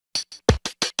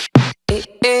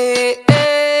Alright,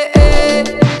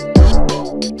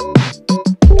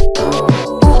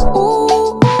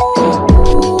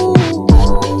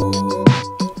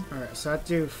 so I have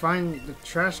to find the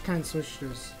trash can switch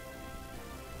this.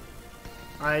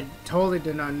 I totally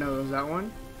did not know it was that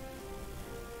one.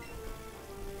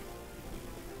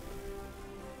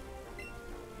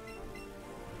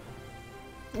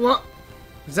 What?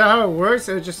 Is that how it works?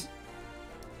 It just...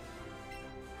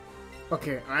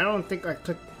 Okay, I don't think I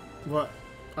clicked... What?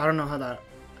 I don't know how that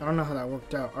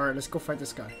worked out. Alright, let's go fight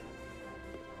this guy.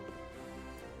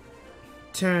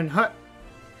 Turn hut.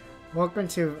 Welcome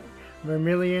to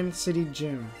Vermilion City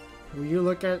Gym. Will you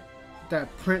look at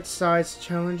that print-sized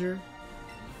challenger?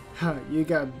 Ha, you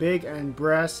got big and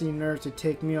brassy nerve to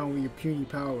take me on with your puny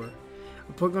power.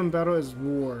 A Pokemon battle is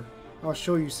war. I'll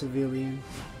show you, civilian.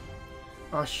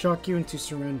 I'll shock you into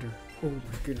surrender. Oh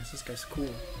my goodness, this guy's cool.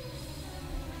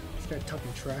 This guy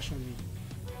talking trash on me.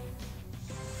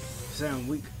 Say I'm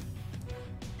weak.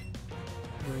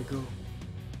 There we go.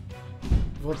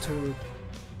 Voltorb.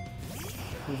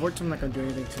 Voltorb not gonna do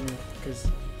anything to me because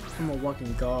I'm a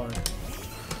walking god.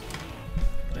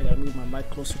 I gotta move my mic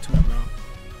closer to my mouth.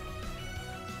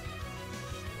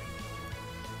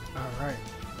 Alright.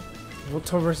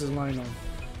 Voltorb versus Lionel.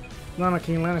 Lionel,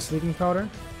 can you land a sleeping powder?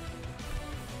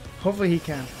 Hopefully he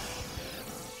can.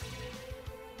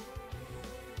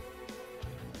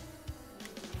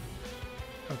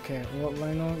 Okay, well,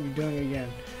 Lionel, you're doing it again.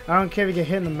 I don't care if you get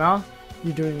hit in the mouth,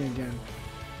 you're doing it again.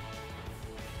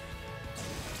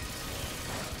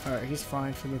 Alright, he's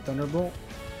fine for the Thunderbolt.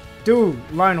 Dude,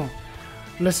 Lionel,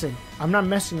 listen, I'm not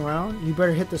messing around. You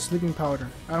better hit the sleeping powder.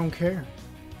 I don't care.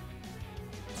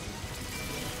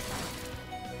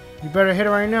 You better hit it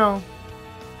right now.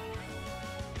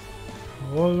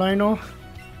 Oh, Lionel.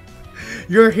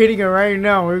 You're hitting it right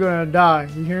now. We're gonna die.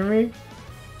 You hear me?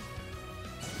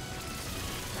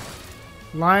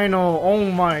 Lionel, oh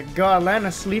my god, land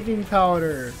a sleeping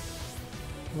powder.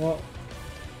 Well,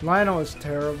 Lionel is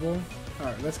terrible.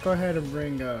 Alright, let's go ahead and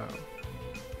bring let's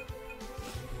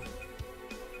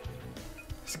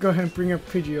go ahead and bring up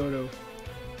Pidgeotto.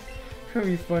 That'd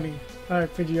be funny.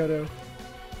 Alright, Pidgeotto.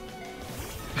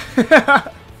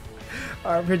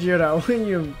 Alright, Pidgeotto, I want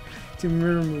you to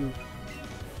mirror move.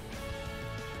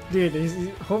 Dude,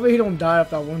 hopefully he don't die off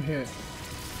that one hit.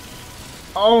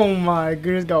 Oh my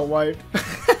goodness, got wiped.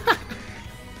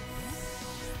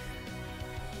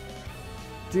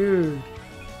 Dude.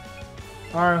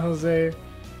 Alright, Jose.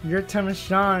 Your time to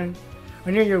shine.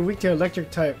 I know you're weak to electric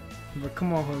type. But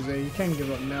come on, Jose. You can't give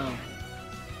up now.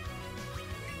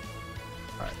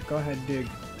 Alright, go ahead, dig.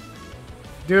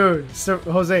 Dude,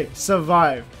 Jose,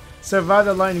 survive. Survive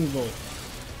the lightning bolt.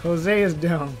 Jose is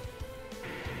down.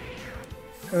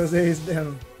 Jose is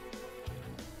down.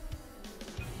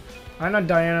 I know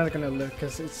Diana's gonna live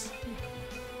because it's...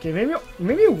 Okay,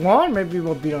 maybe Juan maybe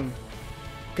will beat him.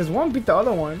 Because Juan beat the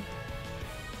other one.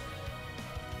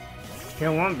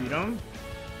 Can Juan beat him?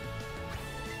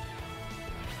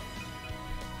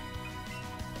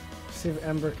 See if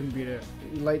Ember can beat it.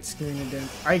 Light skin again.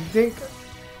 I think...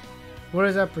 What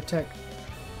does that protect?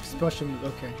 Special move.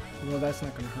 Okay. Well, that's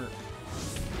not gonna hurt.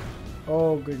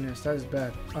 Oh goodness, that is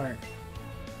bad. Alright.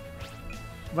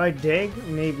 If I dig,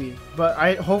 maybe.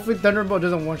 But hopefully Thunderbolt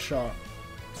doesn't one shot.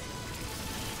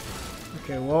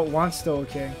 Okay, well, Juan's still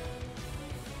okay.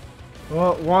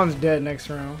 Well, Juan's dead next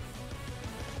round.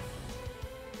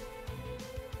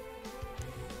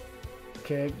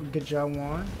 Okay, good job,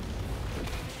 Juan.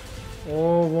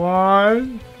 Oh,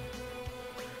 Juan.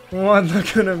 Juan's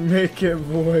not gonna make it,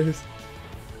 boys.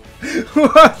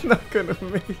 Juan's not gonna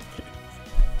make it.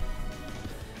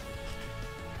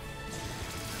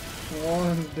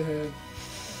 Juan's dead.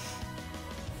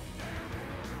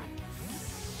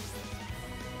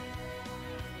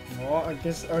 Well, I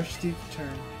guess our Steve's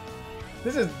turn.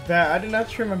 This is bad. I did not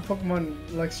train my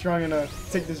Pokemon like strong enough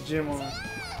to take this gym on. Alright,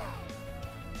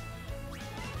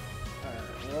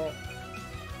 well.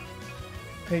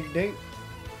 Pig date.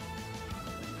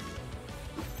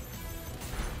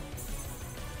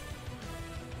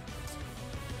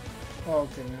 Oh,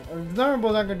 okay, now.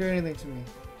 Thunderbolt's not gonna do anything to me.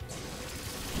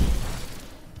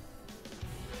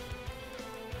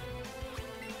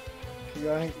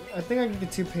 Okay, I think I can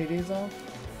get 2 paydays off.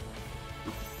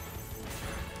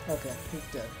 Okay, he's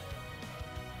dead.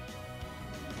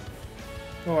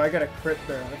 Oh, I got a crit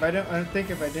there. I think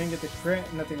if I didn't get the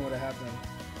crit, nothing would have happened.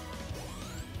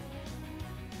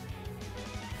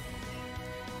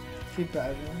 Keep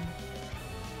badgering.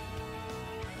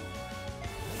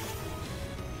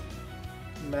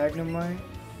 Magnemite.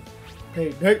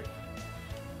 Hey.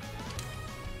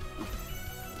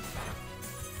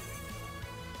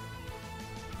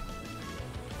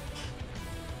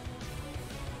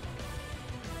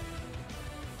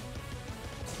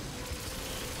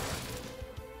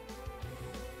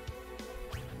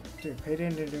 Dude, pay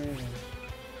didn't do anything.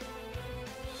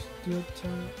 Steel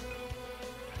type.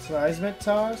 Seismic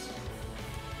toss?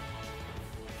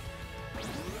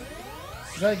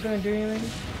 Is that gonna do anything?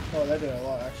 Oh, that did a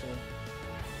lot actually.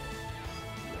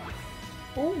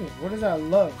 Oh, what is that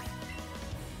love?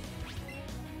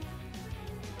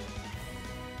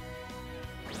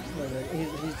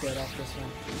 He's dead off this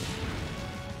one.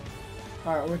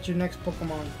 Alright, what's your next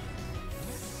Pokemon?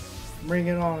 Bring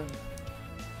it on.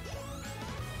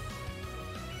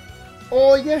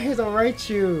 Oh yeah, he's a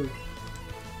Raichu.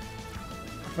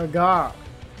 I forgot.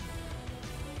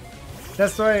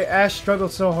 That's why Ash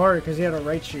struggled so hard, because he had a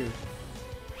Raichu.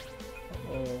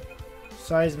 Oh,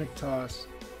 Seismic Toss.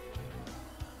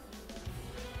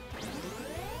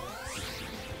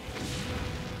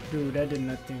 Dude, that did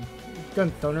nothing. You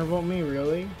gonna Thunderbolt me,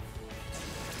 really?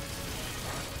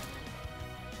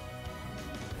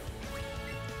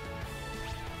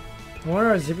 I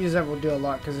wonder if Zippy Zap will do a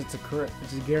lot because it's a crit.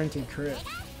 It's a guaranteed crit.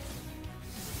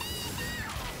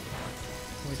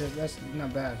 That's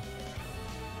not bad.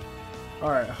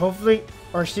 Alright, hopefully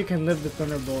RC can live the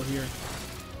Thunderbolt here.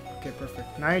 Okay,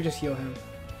 perfect. Now you just heal him.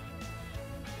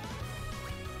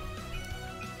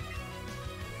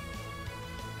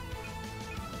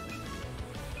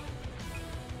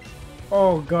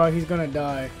 Oh god, he's gonna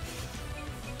die.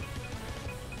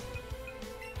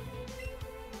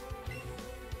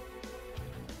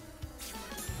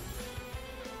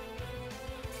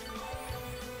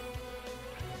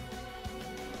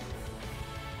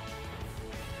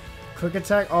 Quick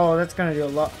attack? Oh, that's gonna do a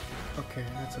lot. Okay,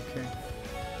 that's okay.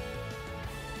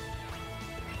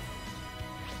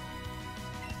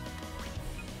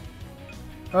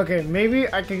 Okay, maybe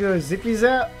I could go to Zippy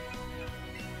Zap.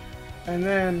 And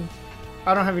then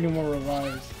I don't have any more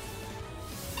revives.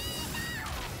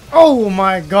 Oh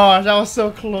my gosh, that was so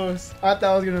close. I thought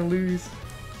I was gonna lose.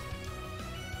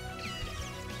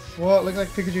 Well, it looks like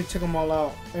Pikachu took them all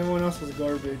out. Everyone else was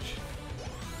garbage.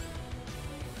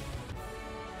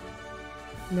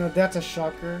 No, that's a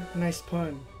shocker. Nice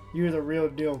pun. You're the real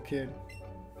deal, kid.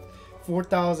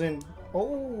 4,000.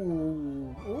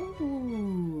 Oh.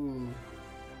 Ooh.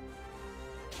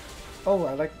 Oh,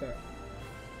 I like that.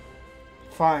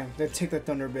 Fine, then take the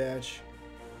Thunder Badge.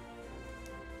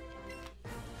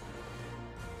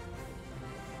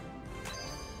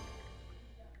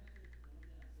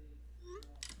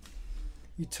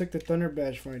 You took the Thunder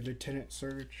Badge from Lieutenant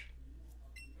Surge.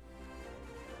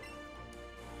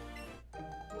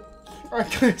 I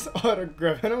got his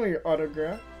autograph. I don't want your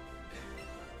autograph.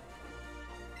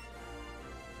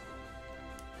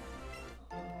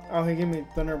 Oh, he gave me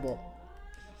Thunderbolt.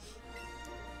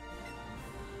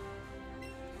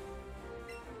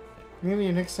 Maybe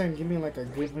next time give me like a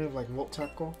good move like Volt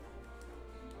Tackle.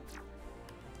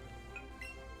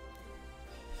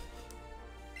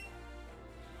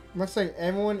 Looks like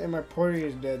everyone in my party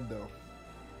is dead though.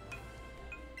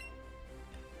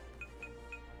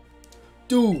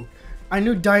 Dude, I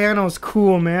knew Diana was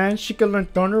cool, man. She could learn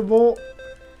Thunderbolt.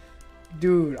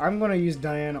 Dude, I'm gonna use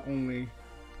Diana only.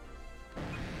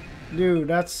 Dude,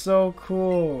 that's so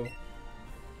cool.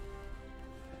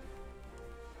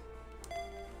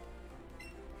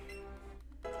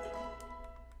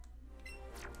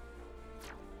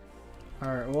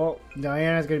 Alright, well,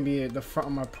 Diana's gonna be at the front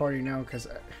of my party now because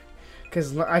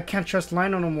I can't trust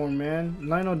Lino no more, man.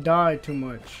 Lino died too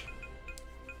much.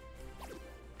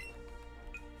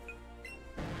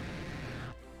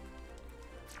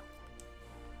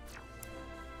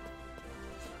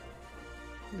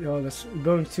 Yo, this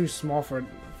building's too small for it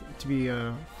to be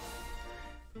on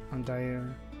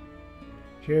Diana.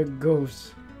 Here it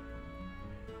goes.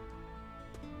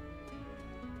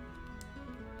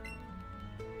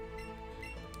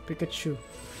 Pikachu.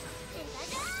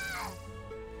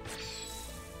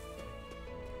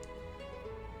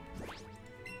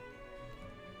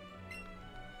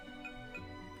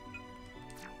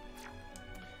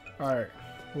 Alright,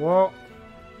 well.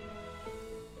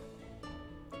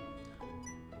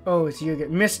 Oh, it's you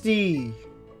again. Misty!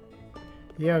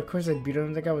 Yeah, of course I beat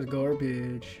him. That guy was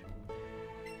garbage.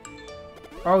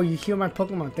 Oh, you healed my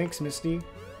Pokemon. Thanks, Misty.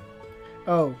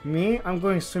 Oh, me? I'm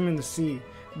going to swim in the sea.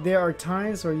 There are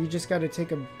times where you just gotta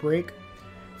take a break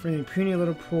from the puny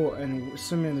little pool and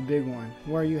swim in the big one.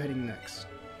 Where are you heading next?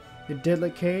 The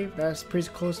Deadlit Cave? That's pretty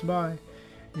close by.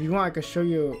 If you want, I can show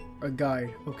you a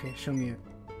guide. Okay, show me it.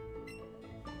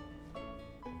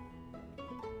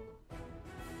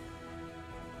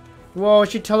 Whoa,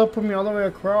 she teleported me all the way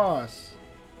across.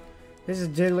 This is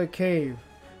Deadlit Cave.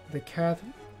 The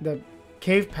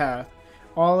cave path.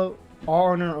 All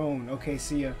on her own. Okay,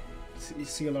 see ya.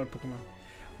 See a lot of Pokemon.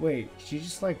 Wait, she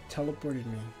just like teleported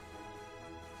me.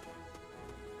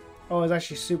 Oh, it's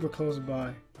actually super close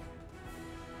by.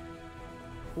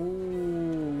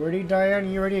 Ooh, ready, Diane?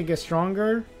 You ready to get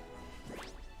stronger?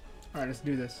 Alright, let's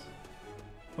do this.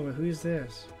 Oh, wait, who's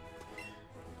this?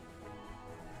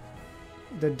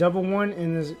 The double one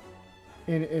in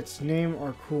its name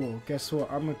are cool. Guess what?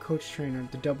 I'm a coach trainer,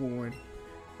 the double one.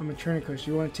 I'm a trainer coach.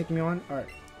 You want to take me on? Alright,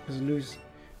 let's lose.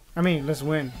 I mean, let's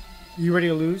win. You ready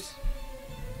to lose?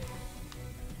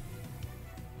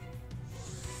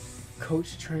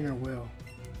 Coach trainer Will.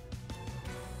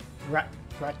 Rat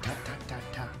ta ta ta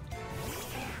ta.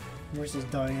 Versus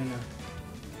Diana.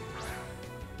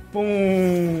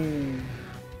 Boom!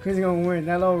 Who's gonna win?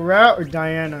 That little rat or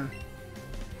Diana?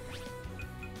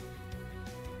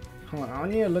 Hold on, I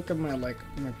need to look at my my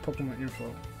Pokemon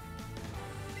info.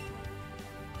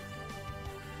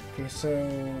 Okay,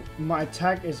 so my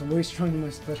attack is way stronger than my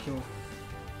special.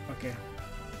 Okay.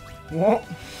 Well,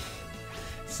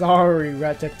 sorry,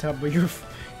 Rattata, but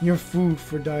you're food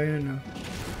for Diana.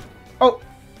 Oh!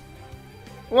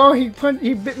 Whoa, he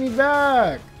bit me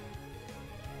back!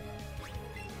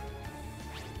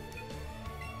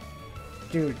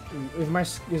 Dude, is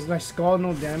my skull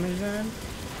no damage then?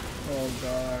 Oh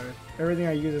god. Everything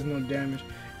I use is no damage.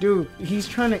 Dude, he's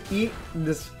trying to eat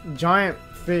this giant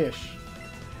fish.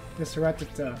 This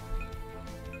Rattata.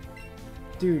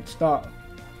 Dude, stop.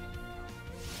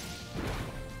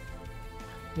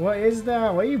 What is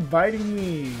that? Why are you biting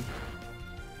me?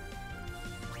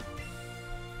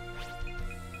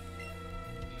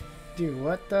 Dude,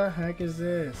 what the heck is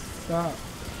this? Stop.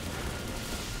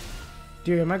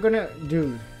 Dude, am I gonna...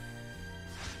 Dude.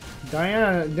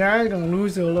 Diana's gonna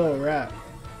lose to a little rat.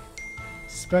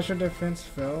 Special defense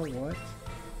fell. What?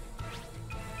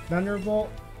 Thunderbolt?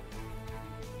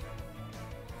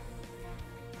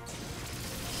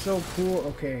 So cool.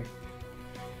 Okay.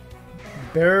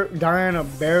 Diana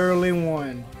barely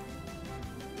won.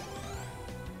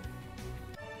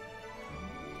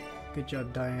 Good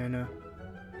job, Diana.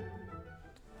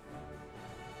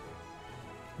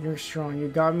 You're strong. You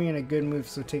got me in a good move,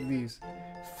 so take these.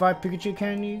 5 Pikachu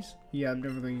candies? Yeah, I'm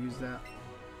never going to use that.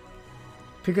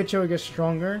 Pikachu will get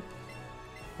stronger.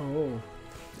 Oh.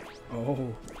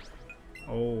 Oh.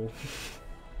 Oh.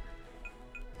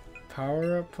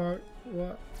 Power up part?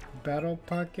 What? Battle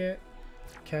pocket?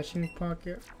 Catching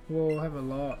pocket? Whoa, I have a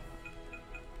lot.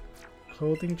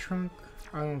 Clothing trunk?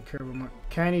 I don't care about my...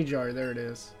 Candy jar, there it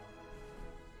is.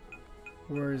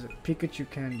 Where is it? Pikachu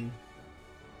candy.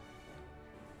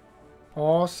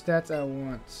 All stats at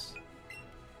once.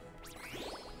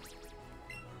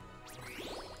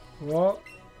 Well,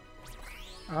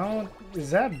 I don't...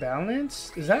 Is that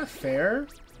balanced? Is that fair?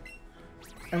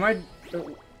 Am I...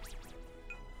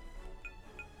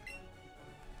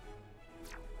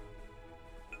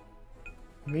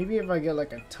 Maybe if I get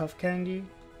like a tough candy?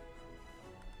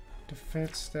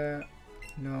 Defense stat?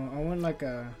 No, I want like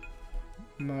a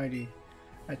mighty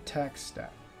attack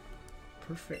stat.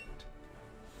 Perfect.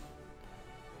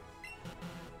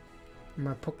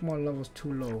 My Pokemon level's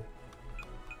too low.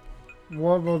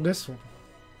 What about this one?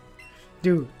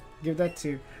 Dude, give that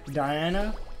to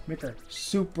Diana. Make her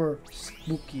super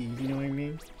spooky, you know what I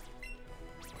mean?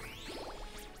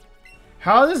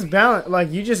 How is this balanced?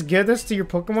 Like, you just give this to your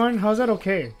Pokemon? How's that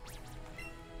okay?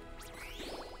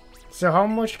 So how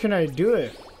much can I do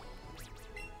it?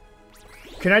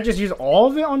 Can I just use all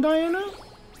of it on Diana?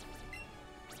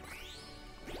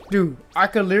 Dude, I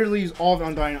could literally use all of it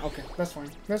on Diana. Okay, that's fine.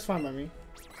 That's fine by me.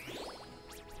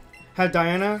 Have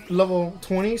Diana level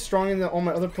 20 stronger than all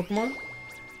my other Pokemon?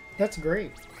 That's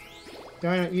great.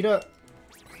 Diana, eat up.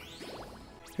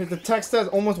 The attack stat is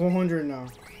almost 100 now.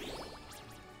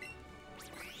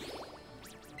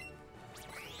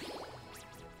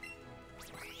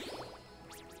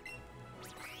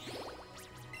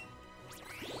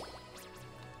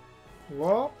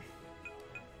 Well,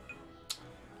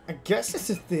 I guess it's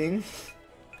a thing.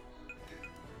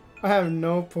 I have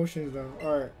no potions though.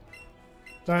 Alright.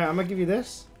 Alright, I'm gonna give you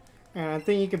this. And I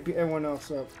think you could beat everyone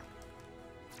else up.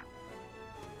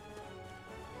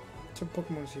 2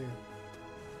 Pokemon's here.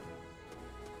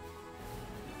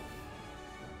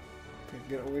 Okay,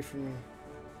 get away from me.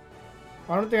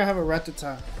 I don't think I have a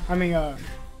Rattata. I mean,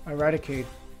 Eradicate.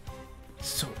 It's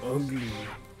so ugly.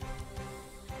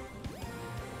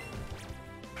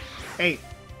 8.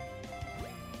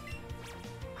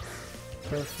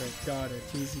 Perfect, got it.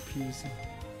 Easy peasy.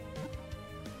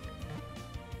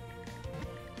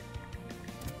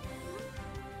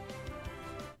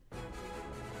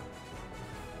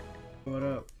 What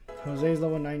up? Jose's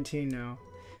level 19 now.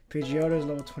 Pidgeotto is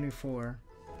level 24.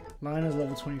 Lionel's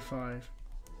level 25.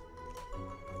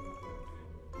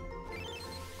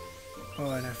 Oh,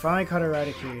 and I finally caught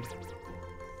Eradicate.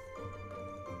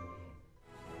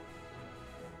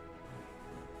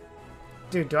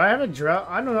 Dude, do I have a drought?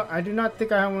 I don't know. I do not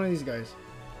think I have one of these guys.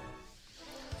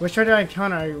 Which one did I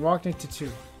encounter? I walked into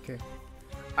 2. Okay.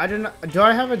 I do not. Do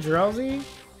I have a Drowsy?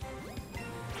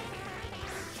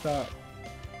 Stop.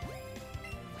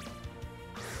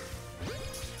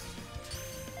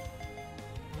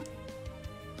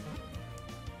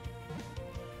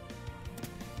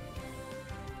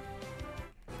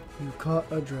 You caught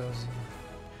a Drowsy.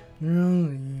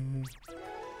 Really?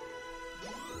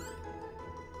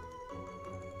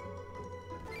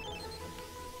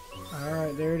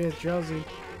 Alright, there it is, Drowsy.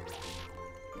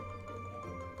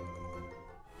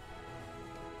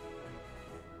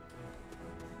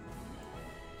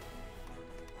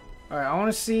 Alright, I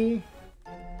want to see...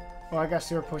 Oh, I got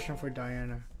 0 potion for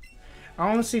Diana. I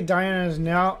want to see Diana's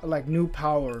now, like, new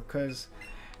power, because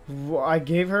what I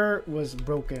gave her was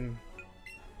broken.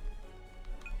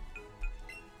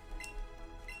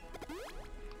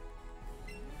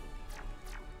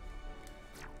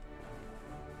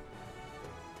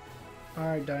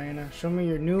 Alright, Diana, show me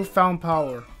your newfound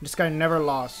power. This guy never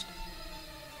lost.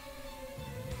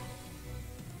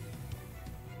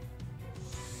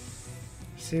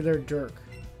 Sailor Dirk.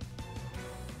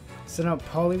 Send out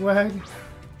Poliwag.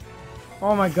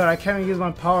 Oh my god, I can't even use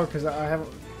my power because I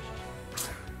haven't.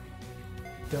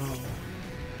 Dumb.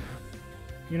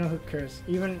 You know who cares?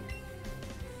 Even.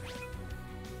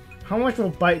 How much will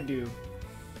Bite do?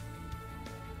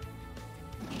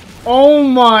 Oh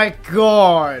my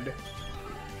god!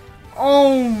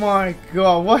 Oh my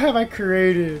god, what have I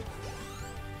created?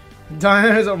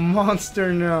 Diana's a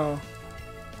monster now.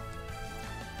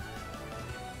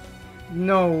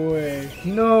 No way.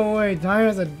 No way.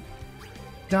 Diana's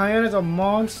a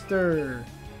monster.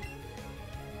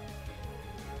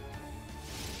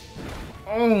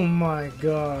 Oh my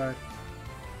god.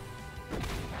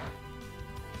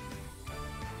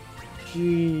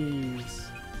 Jeez.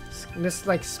 Let's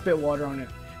like spit water on it.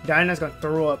 Diana's gonna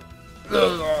throw up.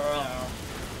 Killed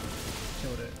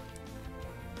it.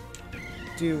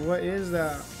 Dude, what is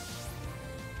that?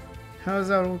 How is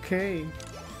that okay?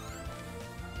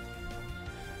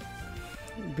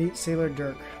 Beat Sailor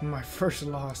Dirk. My first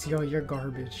loss. Yo, you're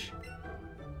garbage.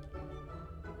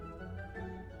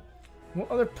 What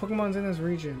other Pokemon's in this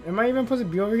region? Am I even supposed to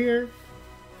be over here?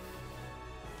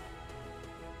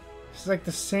 It's like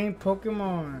the same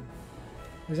Pokemon.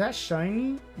 Is that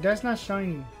shiny? That's not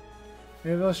shiny. If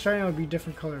it was shiny, it would be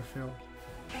different color, Phil.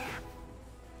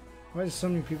 Why is so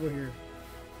many people here?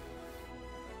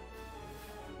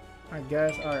 I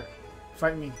guess. Alright.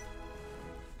 Fight me.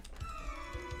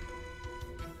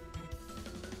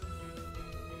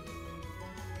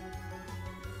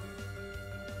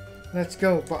 Let's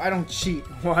go. But I don't cheat.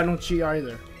 Well, I don't cheat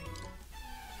either.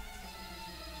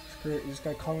 Screw it. This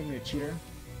guy calling me a cheater.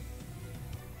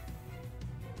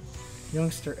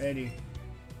 Youngster Eddie.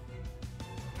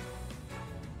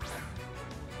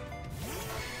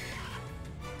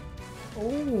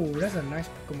 Oh, that's a nice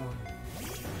Pokemon.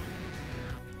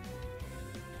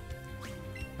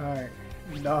 Alright,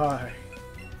 die.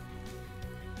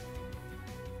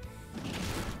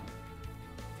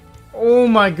 Oh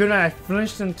my goodness, I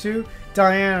finished him too?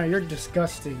 Diana, you're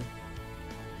disgusting.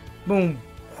 Boom.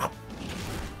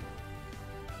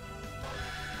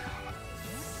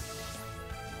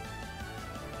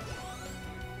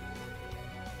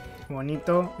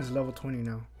 Juanito is level 20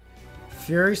 now.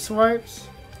 Fury Swipes?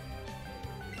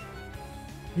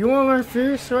 You want to learn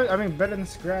Fury Swipes? I mean, better than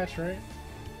Scratch, right?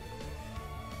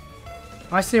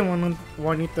 I seen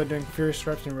Juanito doing Fury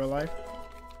Swipes in real life.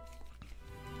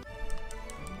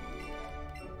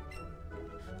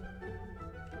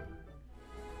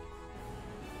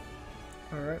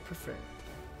 Alright, perfect.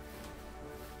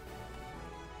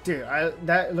 Dude,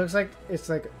 that looks like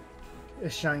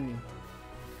it's shiny.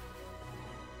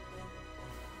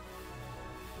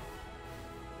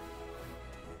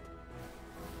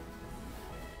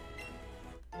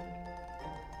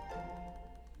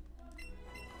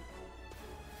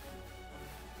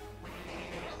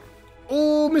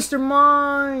 Oh, Mr.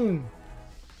 Mime!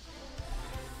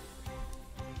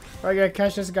 I gotta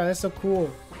catch this guy, that's so cool.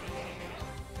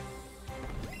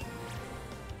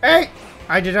 Hey!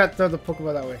 I did not throw the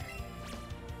Pokeball that way.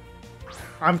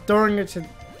 I'm throwing it to...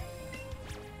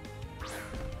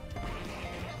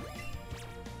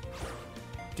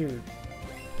 Dude.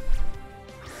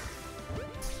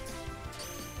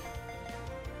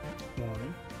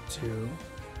 One, two,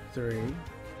 three.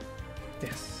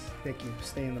 Yes. Thank you.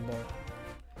 Stay in the ball.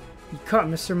 You caught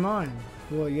Mr. Mime.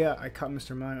 Well, yeah, I caught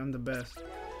Mr. Mime. I'm the best.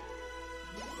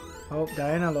 Oh,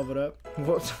 Diana leveled up.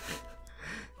 What?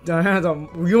 Diana,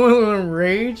 you want to learn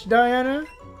Rage, Diana?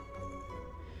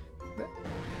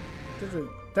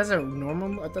 That's a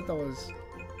normal. I thought that was.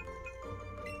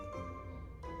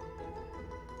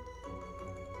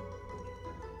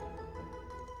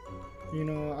 You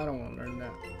know, I don't want to learn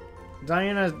that.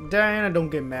 Diana, don't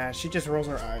get mad. She just rolls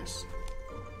her eyes.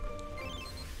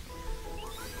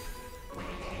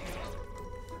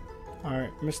 All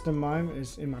right, Mr. Mime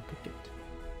is in my pocket.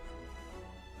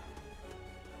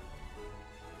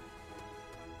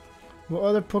 What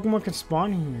other Pokemon can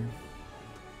spawn here?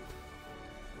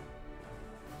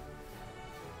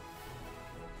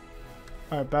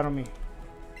 Alright, battle me.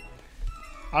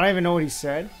 I don't even know what he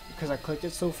said because I clicked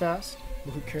it so fast,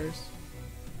 but who cares?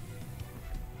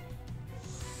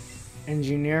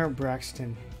 Engineer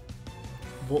Braxton.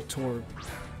 Voltorb.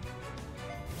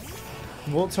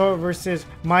 Voltorb versus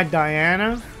my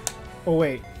Diana? Oh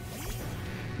wait.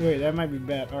 Wait, that might be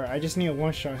bad. Alright, I just need to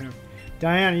one-shot him.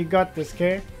 Diana, you got this,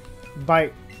 okay?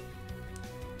 Bite.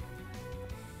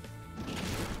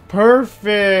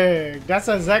 Perfect! That's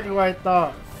exactly what I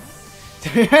thought.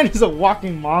 Diana's a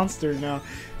walking monster now.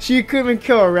 She couldn't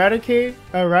kill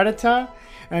Rattata,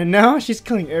 and now she's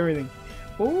killing everything.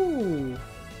 Ooh.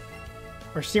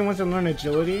 Or she wants to learn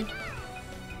agility.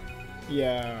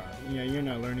 Yeah, you're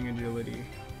not learning agility.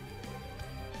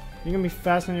 You're gonna be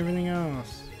fast on everything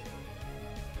else.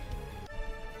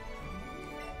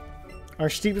 Our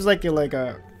Steep is like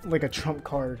a trump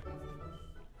card.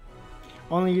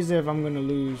 Only use it if I'm gonna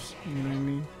lose. You know what I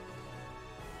mean?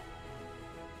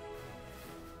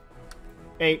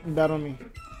 Hey, battle me.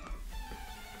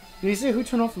 Did you say who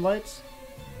turned off the lights?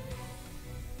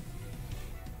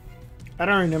 I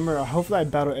don't remember. Hopefully I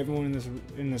battle everyone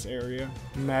in this area.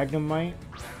 Magnemite.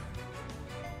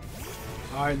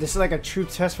 Alright, this is like a true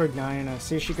test for Diana.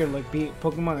 See if she could like beat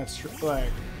Pokemon that's like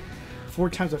 4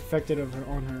 times effective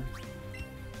on her.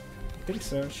 I think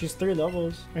so. She's 3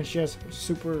 levels and she has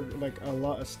super like a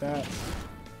lot of stats.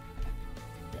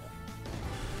 Yeah.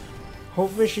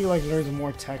 Hopefully she like learns more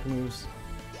attack moves.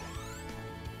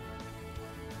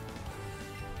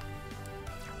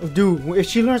 Dude, if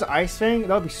she learns Ice Fang,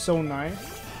 that would be so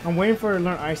nice. I'm waiting for her to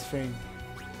learn Ice Fang.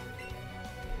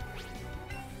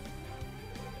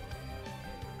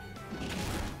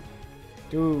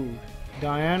 Dude,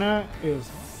 Diana is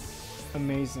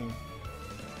amazing.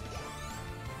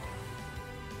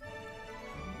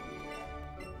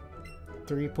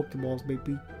 Three Pokeballs,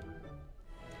 baby.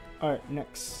 Alright,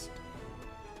 next.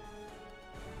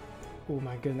 Oh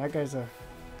my god, that guy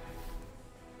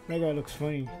looks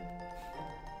funny.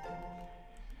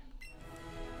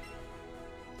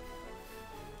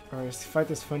 Alright, let's fight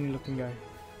this funny looking guy.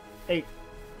 Hey!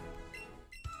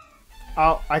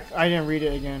 Oh, I didn't read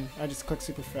it again. I just clicked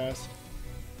super fast.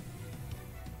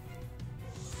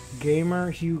 Gamer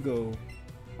Hugo.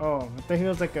 Oh, I think he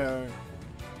was like a...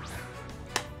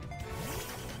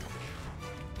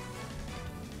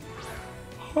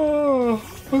 Oh,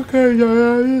 okay,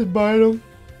 yeah, I just bite him.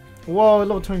 Whoa,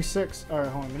 level 26. Alright,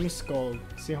 hold on, let me Scald.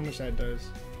 See how much that does.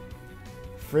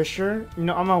 Frisher? You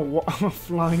know, I'm a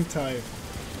flying type.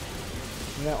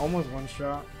 Yeah, almost one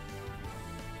shot.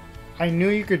 I knew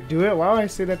you could do it. Why would I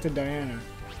say that to Diana?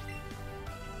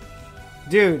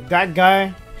 Dude, that guy.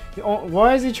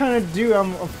 Why is he trying to do?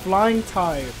 I'm a flying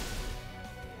type.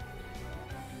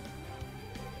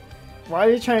 Why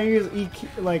are you trying to use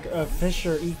EQ, like a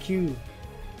Fisher EQ?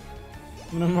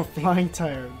 When I'm a flying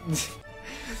type.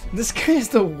 This guy is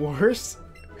the worst.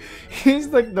 He's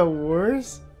like the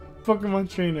worst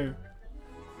Pokemon trainer.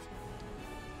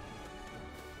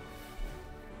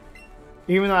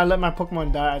 Even though I let my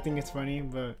Pokemon die, I think it's funny,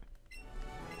 but...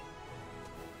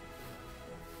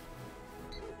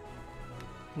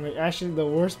 Wait, actually the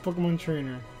worst Pokemon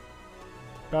trainer.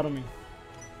 Battle me.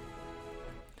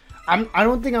 I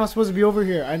don't think I'm supposed to be over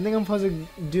here. I think I'm supposed to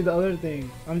do the other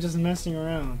thing. I'm just messing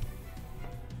around.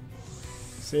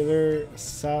 Sailor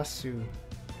Sasu.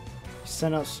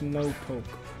 Send out Slowpoke.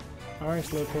 Alright,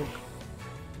 Slowpoke.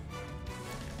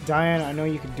 Diana, I know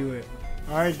you can do it.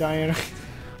 Alright, Diana.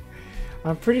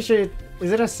 I'm pretty sure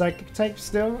is it a psychic type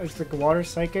still? It's like a water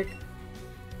psychic?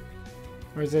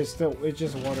 Or is it still it's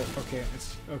just water? Okay,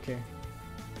 it's okay.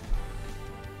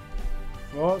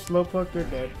 Well, Slowpoke, you're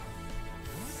dead.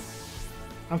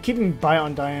 I'm keeping Bite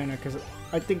on Diana because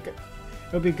I think it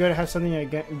would be good to have something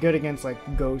good against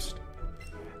like Ghost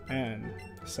and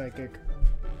Psychic.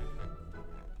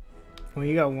 Well,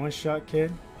 you got one shot,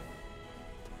 kid.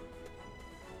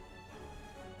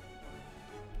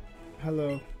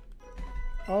 Hello.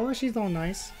 Oh, she's all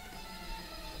nice.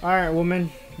 Alright, woman.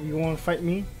 You want to fight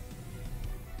me?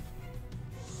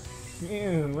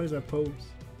 Ew, what is that pose?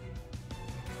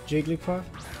 Jigglypuff?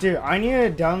 Dude, I need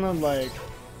to download like...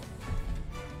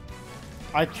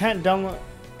 I can't download...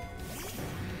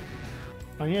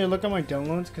 I need to look at my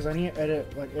downloads because I need to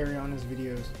edit like Ariana's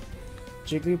videos.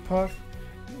 Jigglypuff?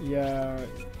 Yeah.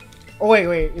 Oh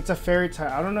wait, it's a fairy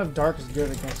type. I don't know if Dark is good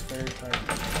against fairy type.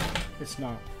 It's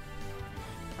not.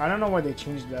 I don't know why they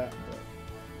changed that, but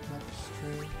that's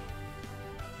true.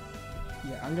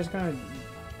 Yeah, I'm just gonna...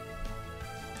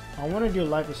 I want to do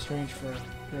Life is Strange for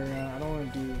Ariana. I don't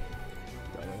want to do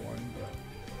the other one,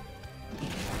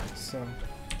 but... So,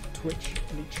 Twitch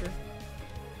feature.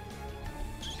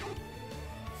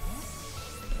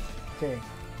 Okay,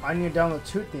 I need to download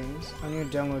 2 things. I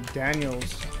need to download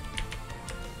Daniel's.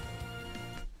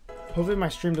 Hopefully my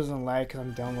stream doesn't lag because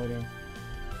I'm downloading.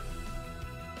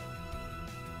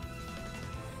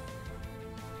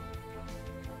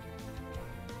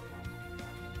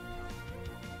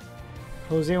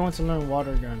 Jose wants to learn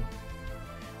water gun.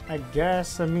 I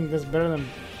guess, I mean, that's better than...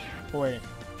 Oh, wait.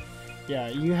 Yeah,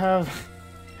 you have...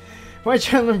 Why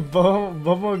try to learn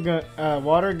bubble gun,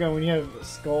 water gun when you have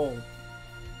skull?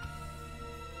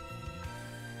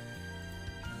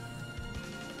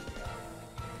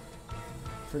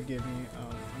 Forgive me,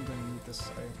 I'm gonna mute this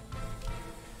site.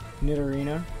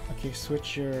 Nidorina. Okay,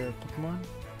 switch your Pokemon.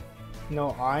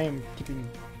 No, I am keeping...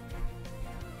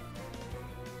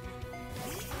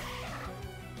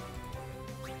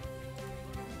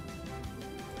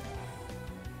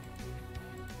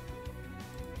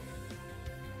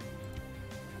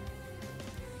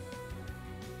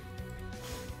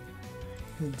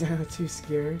 Too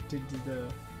scared to do the...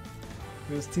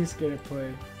 It was too scared to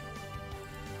play.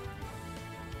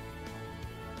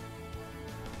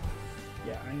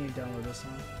 Yeah, I need to download this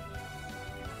one.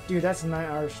 Dude, that's a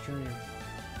 9-hour stream.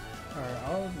 Alright,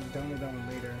 I'll download that one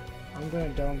later. I'm gonna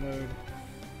download...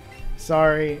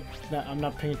 Sorry, that I'm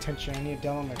not paying attention. I need to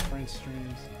download my friend's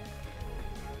streams.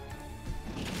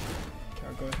 Okay,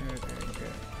 I'll go ahead and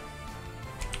get...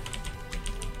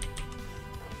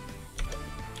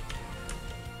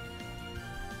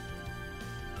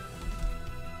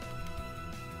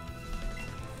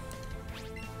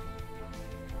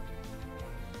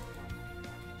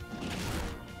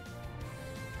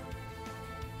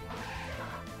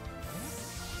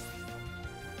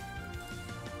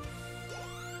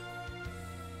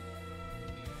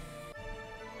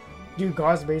 Dude,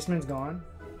 God's basement's gone.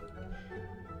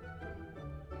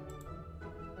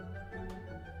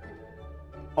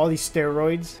 All these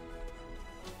steroids.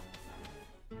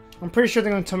 I'm pretty sure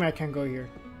they're gonna tell me I can't go here.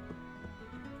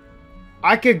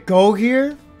 I could go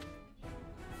here?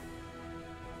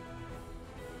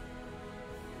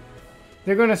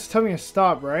 They're gonna tell me to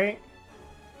stop, right?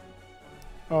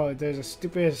 Oh, there's a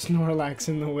stupid Snorlax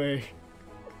in the way.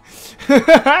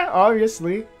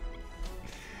 Obviously.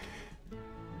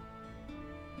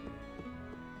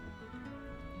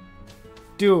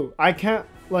 Dude, I can't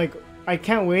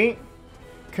wait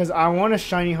because I want to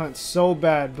shiny hunt so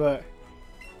bad, but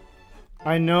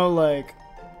I know like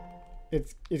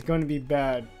it's going to be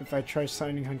bad if I try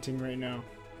shiny hunting right now.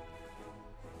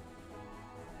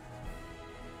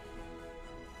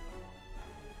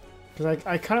 Because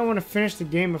I kind of want to finish the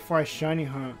game before I shiny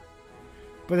hunt,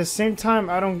 but at the same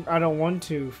time I don't want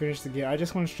to finish the game. I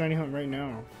just want to shiny hunt right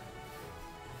now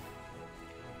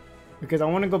because I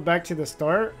want to go back to the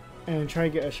start and try to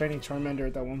get a shiny Charmander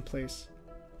at that one place.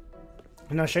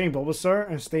 And now shiny Bulbasaur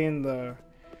and stay in the...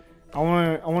 I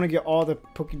want to get all the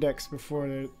Pokédex before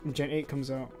the Gen 8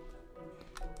 comes out.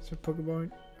 Is there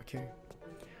Pokeball? Okay.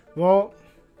 Well,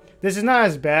 this is not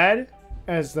as bad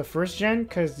as the first gen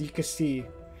because you can see.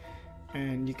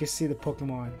 And you can see the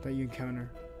Pokemon that you encounter.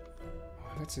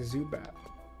 Oh, that's a Zubat.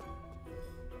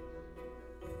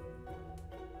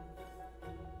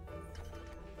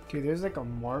 Dude, there's like a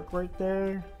mark right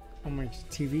there on my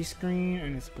TV screen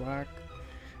and it's black.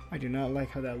 I do not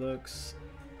like how that looks.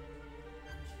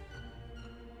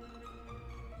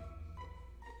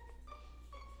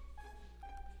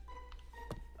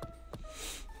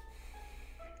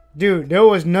 Dude, there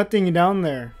was nothing down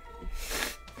there.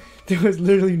 There was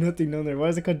literally nothing down there. Why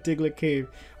is it called Diglett Cave?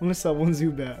 I only saw one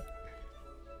Zubat.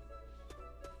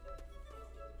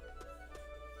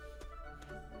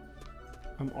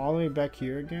 I'm all the way back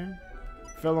here again.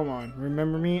 Philemon,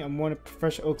 remember me? I'm one of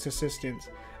Professor Oak's assistants.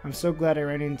 I'm so glad I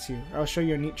ran into you. I'll show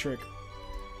you a neat trick.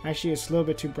 Actually, it's a little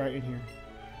bit too bright in here.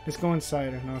 Let's go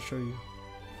inside and I'll show you.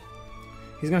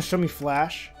 He's gonna show me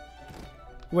Flash.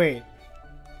 Wait.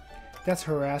 That's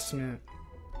harassment.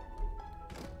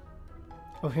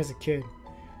 Oh, here's a kid.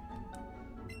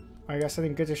 I got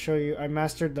something good to show you. I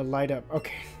mastered the light up.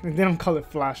 Okay, they don't call it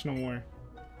Flash no more.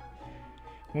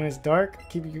 When it's dark,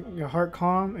 keep your heart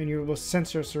calm and you will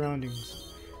sense your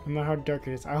surroundings, no matter how dark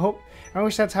it is. I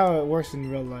wish that's how it works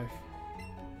in real life.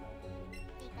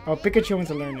 Oh, Pikachu wants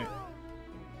to learn it.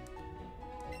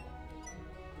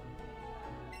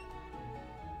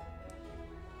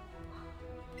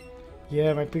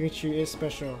 Yeah, my Pikachu is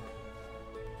special.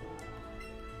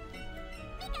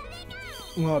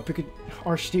 Well,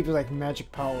 our Steep is like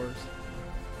magic powers.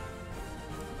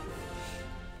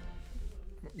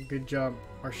 Good job,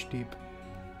 our Steep.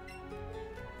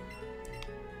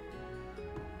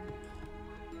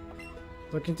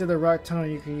 Look into the rock tunnel.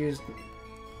 You can use.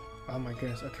 Oh my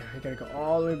goodness. Okay, I gotta go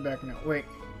all the way back now. Wait,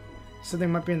 something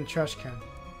might be in the trash can.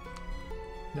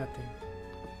 Nothing.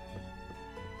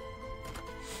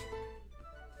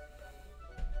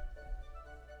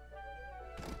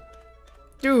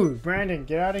 Dude, Brandon,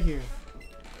 get out of here.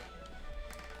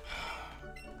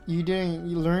 You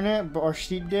learn it, but our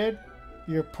sheep did.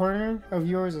 Your partner of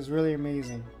yours is really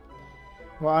amazing.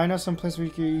 Well, I know some place where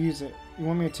you can use it. You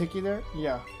want me to take you there?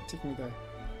 Yeah, take me there.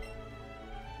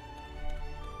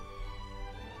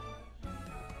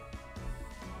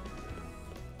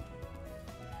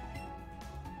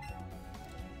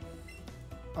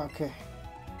 Okay.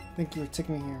 Thank you for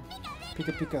taking me here.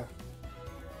 Pika Pika.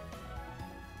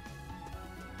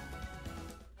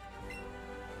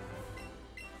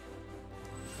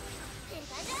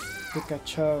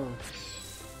 Pikachu.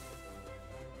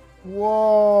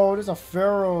 Whoa, there's a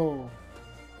pharaoh.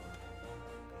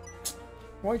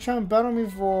 What are you trying to battle me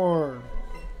for?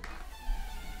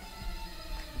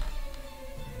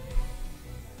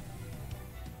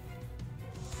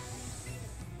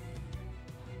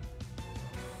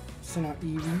 Send out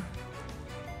Eevee.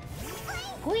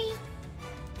 Whee!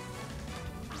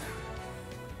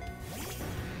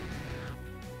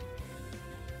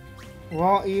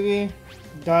 Well, Eevee,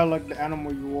 die like the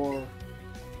animal you are.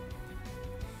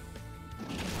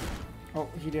 Oh,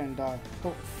 he didn't die.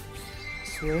 Oh,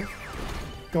 swear.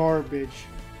 Garbage.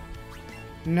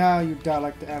 Now you die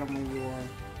like the animal you are.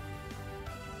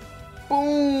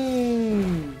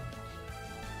 Boom!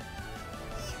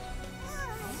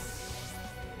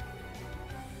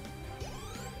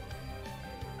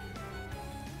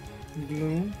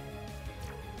 Gloom.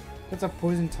 That's a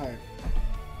poison type.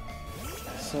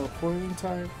 So poison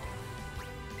type.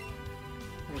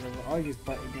 Whatever, I'll use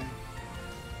bite again.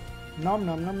 Nom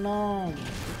nom nom nom.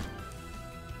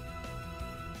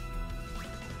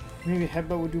 Maybe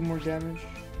headbutt would do more damage.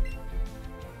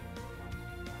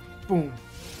 Boom.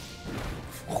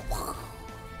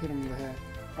 Hit him in the head.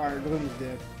 Alright, Gloom is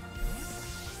dead.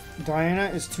 Diana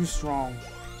is too strong.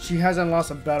 She hasn't lost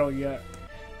a battle yet.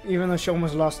 Even though she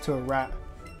almost lost to a rat.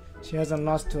 She hasn't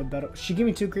lost to a battle. She gave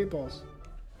me 2 great balls.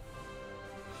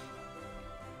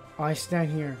 I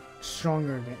stand here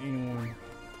stronger than anyone.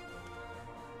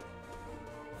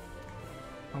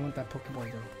 I want that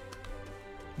Pokeball though.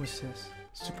 What's this?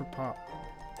 Super Pop.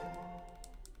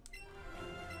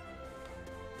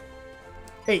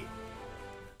 Hey!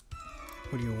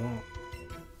 What do you want?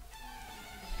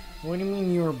 What do you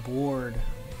mean you're bored?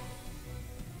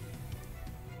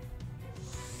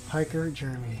 Hiker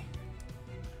Jeremy.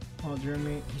 Oh,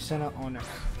 Jeremy, he sent out Onyx.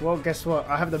 Well, guess what?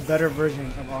 I have the better version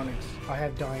of Onyx. I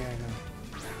have Diana.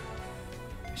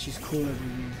 She's cooler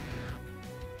than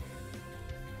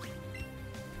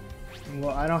you.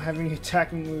 Well, I don't have any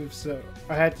attacking moves, so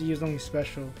I had to use only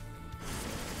special.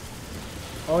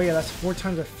 Oh yeah, that's 4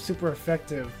 times super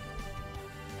effective.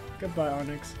 Goodbye,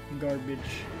 Onyx. Garbage.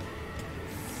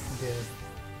 Dead.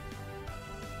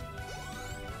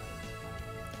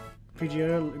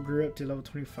 Pidgeotto grew up to level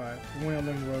 25. You want to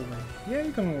learn Whirlwind. Yeah,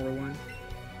 you can learn Whirlwind.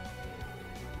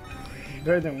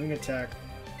 Better than Wing Attack.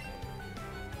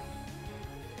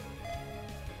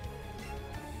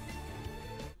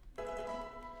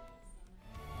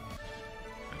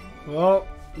 Well,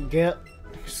 get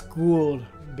schooled,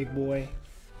 big boy.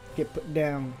 Get put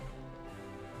down.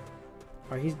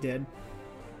 Oh, he's dead.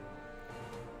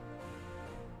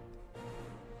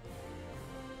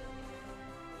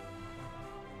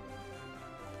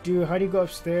 Dude, how do you go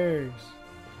upstairs?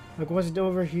 Like, what's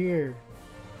over here?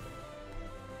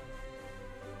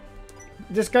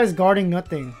 This guy's guarding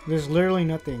nothing. There's literally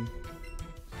nothing.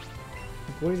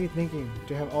 Like, what is he thinking?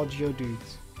 To have all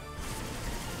Geodudes.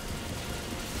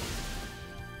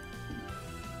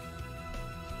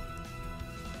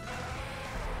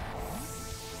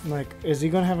 Like, is he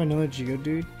gonna have another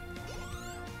Geodude?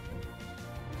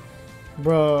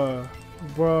 Bruh.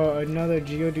 Bro, another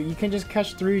Geodude. You can just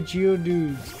catch 3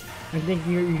 Geodudes. I think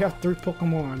you have 3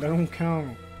 Pokemon. That don't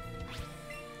count.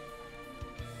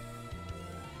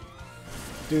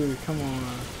 Dude, come on.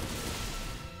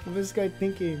 What is this guy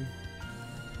thinking?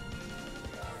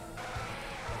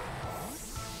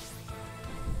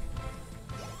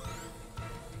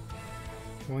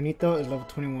 Juanito is level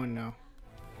 21 now.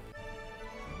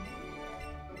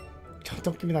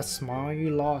 Don't give me that smile.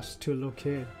 You lost to a little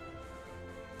kid.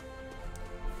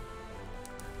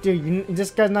 Dude,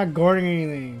 this guy's not guarding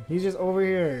anything. He's just over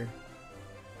here.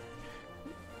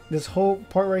 This whole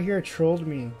part right here trolled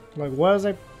me. Like, what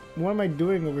am I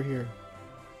doing over here?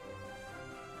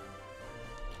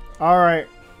 Alright.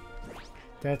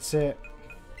 That's it.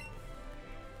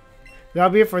 That'll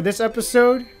be it for this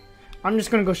episode. I'm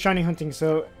just gonna go shiny hunting.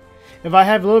 So, if I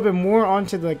have a little bit more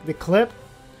onto the clip,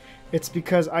 it's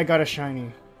because I got a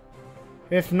shiny.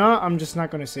 If not, I'm just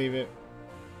not gonna save it.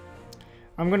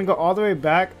 I'm gonna go all the way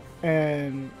back,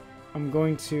 and I'm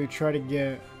going to try to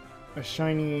get a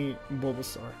shiny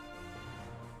Bulbasaur.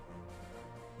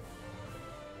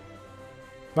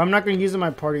 But I'm not gonna use it in my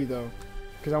party though,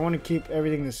 because I want to keep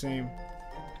everything the same.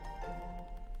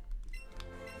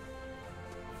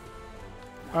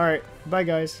 Alright, bye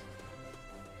guys.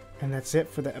 And that's it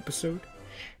for the episode.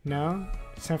 Now,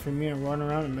 it's time for me to run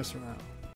around and mess around.